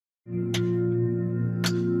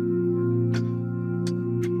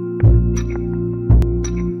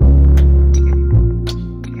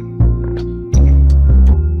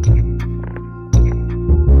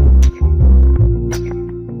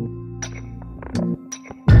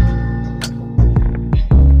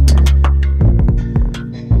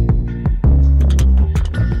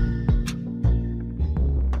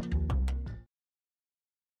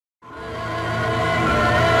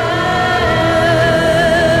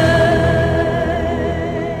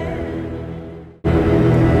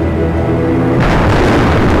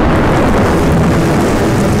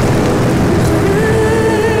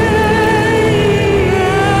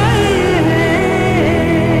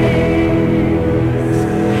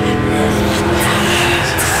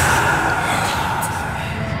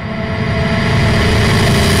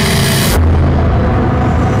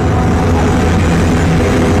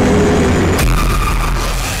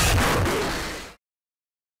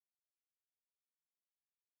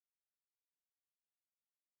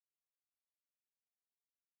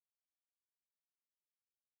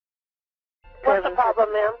What's the problem,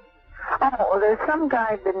 ma'am? Oh, well, there's some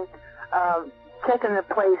guy been checking the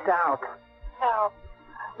place out. How?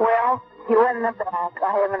 Well, he went in the back.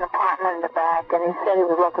 I have an apartment in the back, and he said he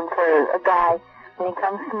was looking for a guy. And he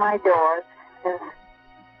comes to my door and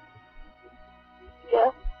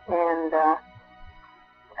Yes? and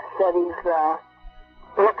said he's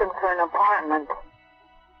looking for an apartment.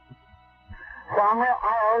 So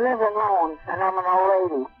I live alone, and I'm an old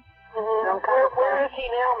lady. Mm-hmm. Where is he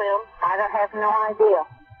now, ma'am? I don't have no idea.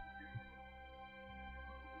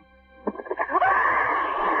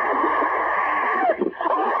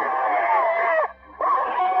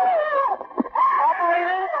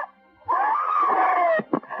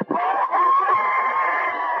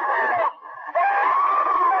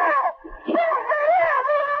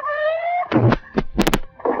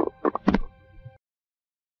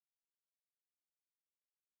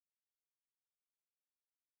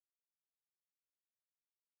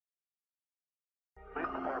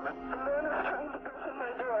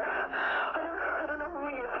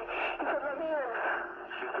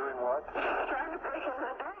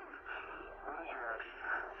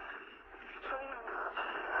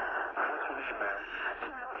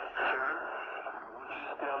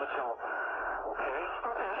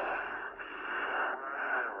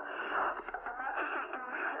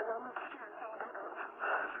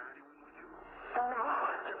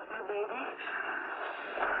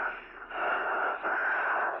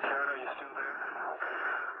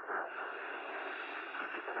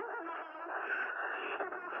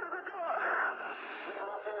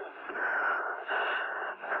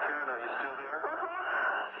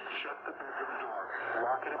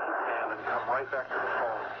 Back to the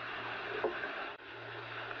phone.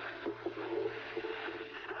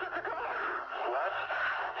 What?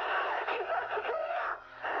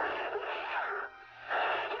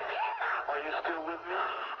 Are you still with me?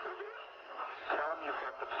 Tell him you've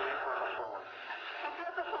got the police on the phone. I've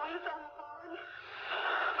got the police on the phone.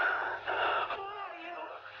 Who are you?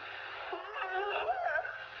 Why are you here?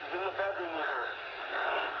 He's in the bedroom with her.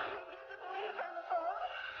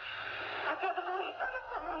 I've got the police on the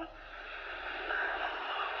phone.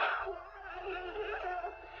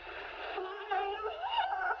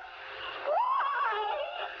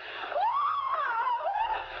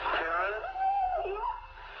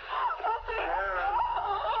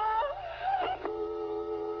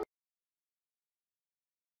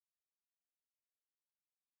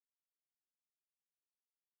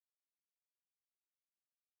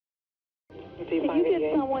 Can you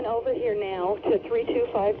get someone over here now to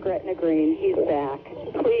 325 Gretna Green? He's back.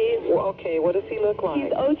 Please. Well, okay, what does he look like?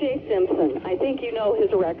 He's O.J. Simpson. I think you know his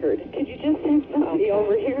record. Could you just send somebody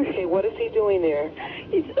over here? Okay, what is he doing there?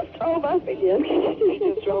 He just drove up again. He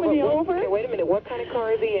just drove up over? Okay, wait a minute. What kind of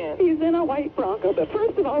car is he in? He's in a white Bronco, but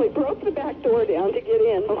first of all, he broke the back door down to get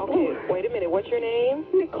in. Okay, wait a minute. What's your name?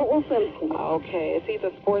 Nicole Simpson. Okay, is he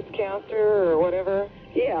the sportscaster or whatever?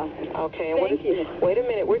 Yeah. Okay, Thank you. Wait a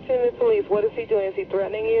minute. We're sending the police. What is he doing? Is he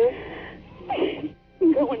threatening you?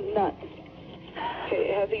 I'm going nuts.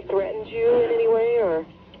 Okay, has he threatened you in any way, or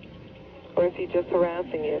is he just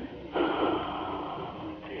harassing you?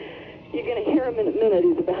 You're going to hear him in a minute.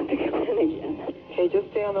 He's about to come in again. Okay,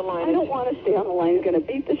 just stay on the line. I don't want to stay on the line. He's going to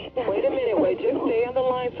beat the shit out of me. Wait a minute. Wait, just stay on the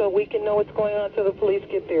line so we can know what's going on until the police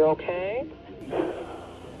get there, okay?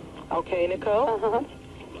 Okay, Nicole? Uh-huh.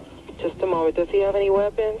 Just a moment. Does he have any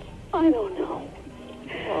weapons? I don't know.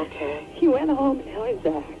 Okay. He went home, now he's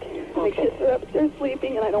back. Okay. My kids are upstairs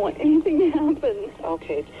sleeping, and I don't want anything to happen.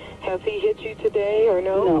 Okay. Has he hit you today, or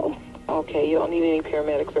no? No. Okay, you don't need any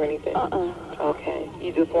paramedics or anything? Okay.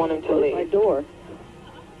 You just want him to leave? My door.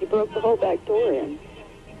 He broke the whole back door in.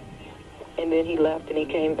 And then he left and he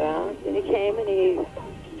came back? Then he came and he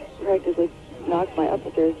practically knocked my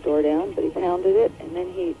upstairs door down, but he pounded it, and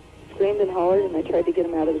then he screamed and hollered, and I tried to get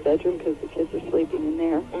him out of the bedroom because the kids were sleeping in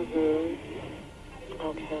there. Mm-hmm.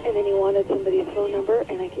 Okay. And then he wanted somebody's phone number,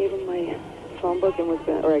 and I gave him my phone book and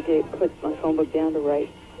put my phone book down to write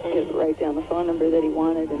down the phone number that he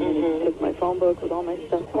wanted, and then he took my phone book with all my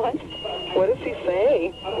stuff. What? What does he say?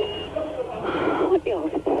 What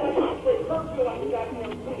else?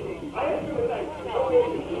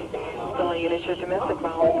 Calling unit, your domestic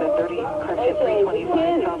violence at 30 Correction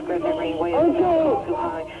 325 South Gretna Greenway is too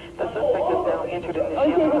high. The suspect is now entered in the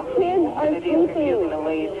shelter. And it is refusing to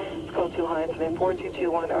leave. It's code too high. Incident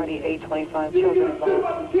 4221 RD 825. Children involved.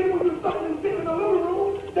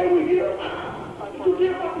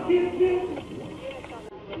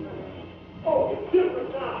 Oh, it's different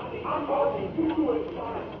now. I'm talking to you in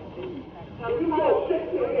fine. Now you go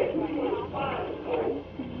shake your head. You in fine.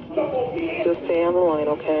 Just stay on the line,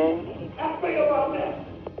 okay? Ask me about that.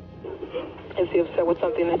 Is upset with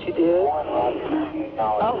something that you did? Oh,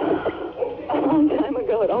 a long time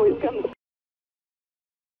ago. It always comes.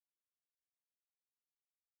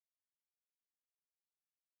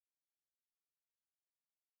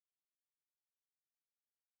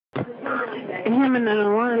 Him and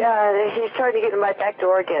another one. Yeah, he's trying to get in my back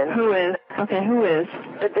door again. Who is? Okay, who is?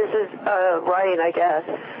 But this is Ryan, I guess.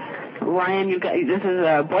 Ryan, this is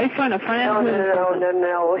a boyfriend, a friend?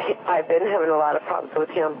 No. I've been having a lot of problems with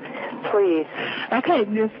him. Please. Okay,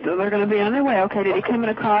 they're going to be on their way. Okay, did he come in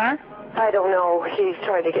a car? I don't know. He's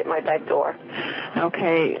trying to get my back door.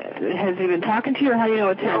 Okay. Has he been talking to you, or how do you know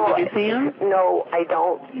it's him? No, Did you see him? No, I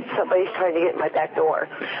don't. Somebody's trying to get my back door.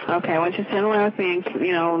 Okay, I want you to stand around with me, and,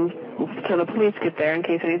 till the police get there in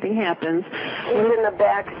case anything happens. He's in the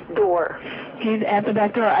back door. He's at the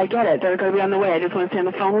back door. I get it. They're going to be on the way. I just want to stay on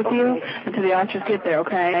the phone with you until the officers get there,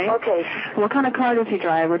 okay? Okay. What kind of car does he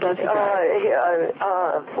drive, or does he drive?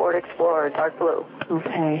 Ford Explorer, dark blue.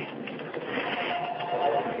 Okay.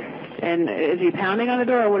 And is he pounding on the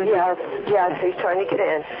door, or what is he? Yes, he's trying to get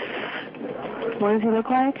in. What does he look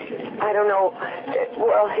like? I don't know.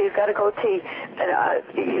 Well, he's got a goatee.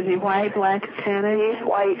 Is he white, black, Hispanic?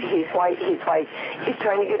 He's white. He's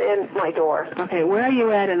trying to get in my door. Okay, where are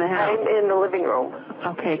you at in the house? I'm in the living room.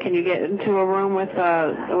 Okay, can you get into a room with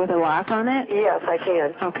a lock on it? Yes, I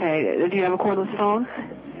can. Okay, do you have a cordless phone?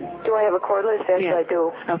 Do I have a cordless? Yes, I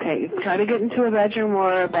do. Okay, try to get into a bedroom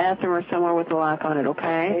or a bathroom or somewhere with a lock on it,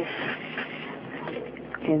 okay?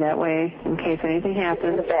 Okay, that way, in case anything happens.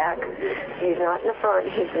 In the back. He's not in the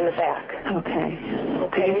front, he's in the back. Okay.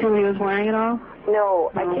 Did you see what he was wearing at all?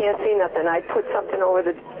 No, I can't see nothing. I put something over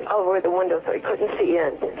the window so he couldn't see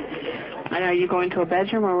in. And are you going to a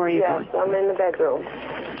bedroom, or where are you going? Yes, I'm in the bedroom.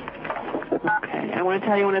 Okay, I want to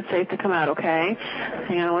tell you when it's safe to come out, okay?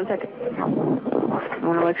 Hang on one second. I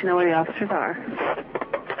want to let you know where the officers are.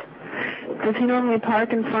 Does he normally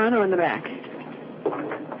park in front or in the back?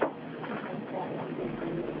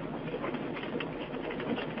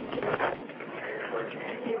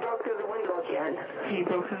 He broke through the window again. He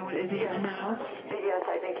broke through the window. Is he in the house? Yes,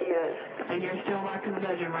 I think he is. And you're still locked in the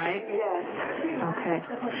bedroom, right? Yes. Okay.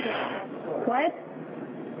 What?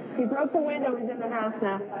 He broke the window. He's in the house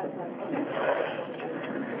now.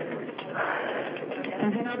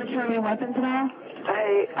 Does he know to carry weapons at all?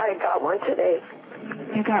 I got one today.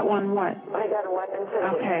 You got one what? I got a weapon today.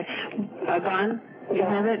 Okay. A gun? You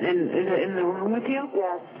have it? And is it in the room with you?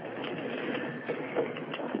 Yes.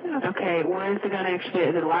 Okay. Where is the gun actually?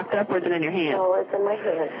 Is it locked up or is it in your hand? No, it's in my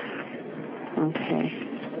hand. Okay.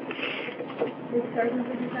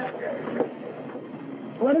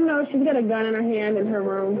 Let him know she's got a gun in her hand in her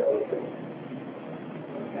room.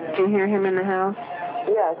 Do you hear him in the house?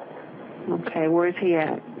 Yes. Okay. Where is he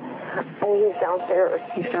at? He's downstairs.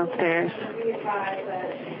 He's downstairs.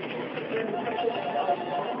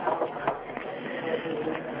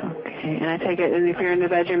 Okay. And I take it, if you're in the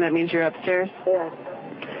bedroom, that means you're upstairs? Yes.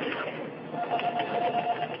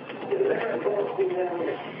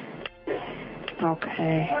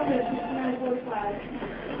 Okay.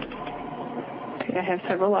 Okay, I have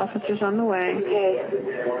several officers on the way. Okay.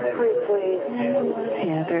 Please.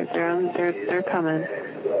 Yeah, they're coming.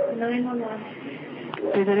 911.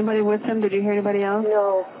 Is anybody with them? Did you hear anybody else?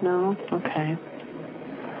 No. No? Okay.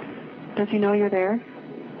 Does he know you're there?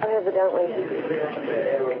 Evidently.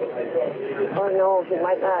 Oh, no, he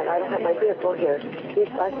might not. I don't have my vehicle here. He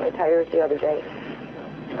slashed my tires the other day.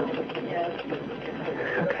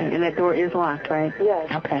 Okay, and that door is locked, right?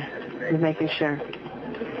 Yes. Okay, just making sure.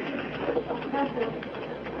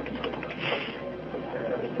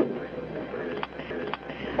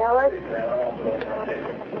 Alex?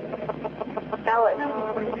 Alex?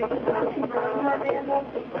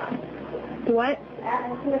 What?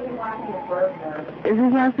 Is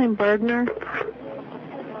his last name Bergner?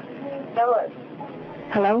 Alex?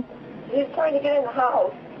 Hello? He's trying to get in the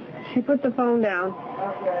house. She put the phone down.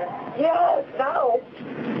 Yes, no.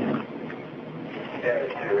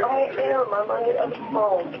 I am. I'm on the other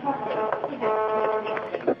phone.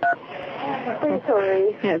 Please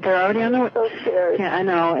hurry. Yeah, they're already on the way. I'm so scared. Yeah, I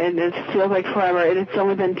know. It feels like forever. It's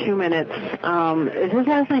only been 2 minutes. Is his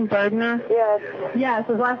last name Bergner? Yes. Yes,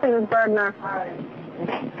 his last name is Bergner.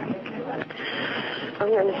 I'm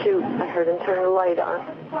going to shoot. I heard him turn the light on.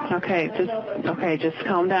 Okay, just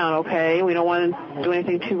calm down, okay? We don't want to do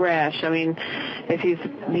anything too rash. I mean,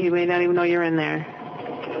 he may not even know you're in there.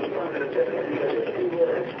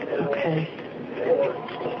 Okay.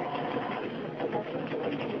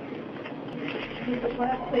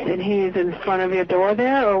 And he's in front of your door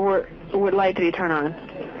there, or what light did he turn on?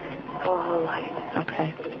 Oh, light.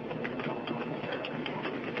 Okay.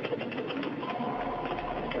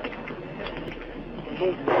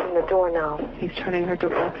 He's turning the door now. He's turning her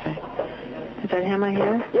door. Okay. Is that him I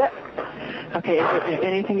hear? Yep. Okay, is there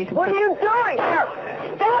anything you can What put... are you doing?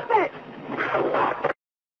 Here, stop it!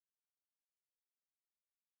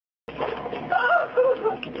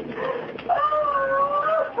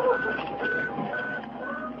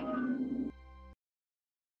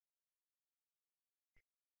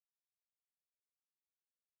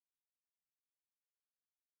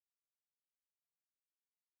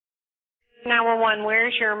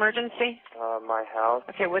 Where's your emergency? My house.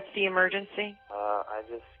 Okay, what's the emergency? I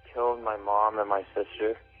just killed my mom and my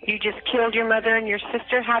sister. You just killed your mother and your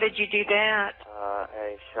sister? How did you do that?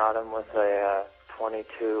 I shot him with a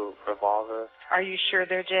 .22 revolver. Are you sure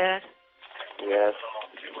they're dead? Yes.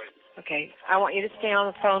 Okay, I want you to stay on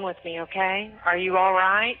the phone with me, okay? Are you all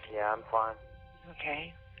right? Yeah, I'm fine.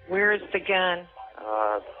 Okay. Where's the gun?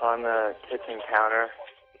 It's on the kitchen counter.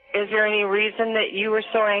 Is there any reason that you were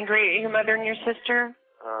so angry at your mother and your sister?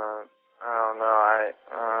 I don't know.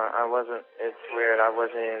 I wasn't. It's weird. I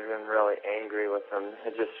wasn't even really angry with them.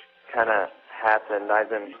 It just kind of happened. I've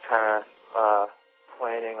been kind of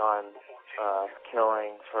planning on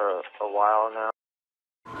killing for a while now.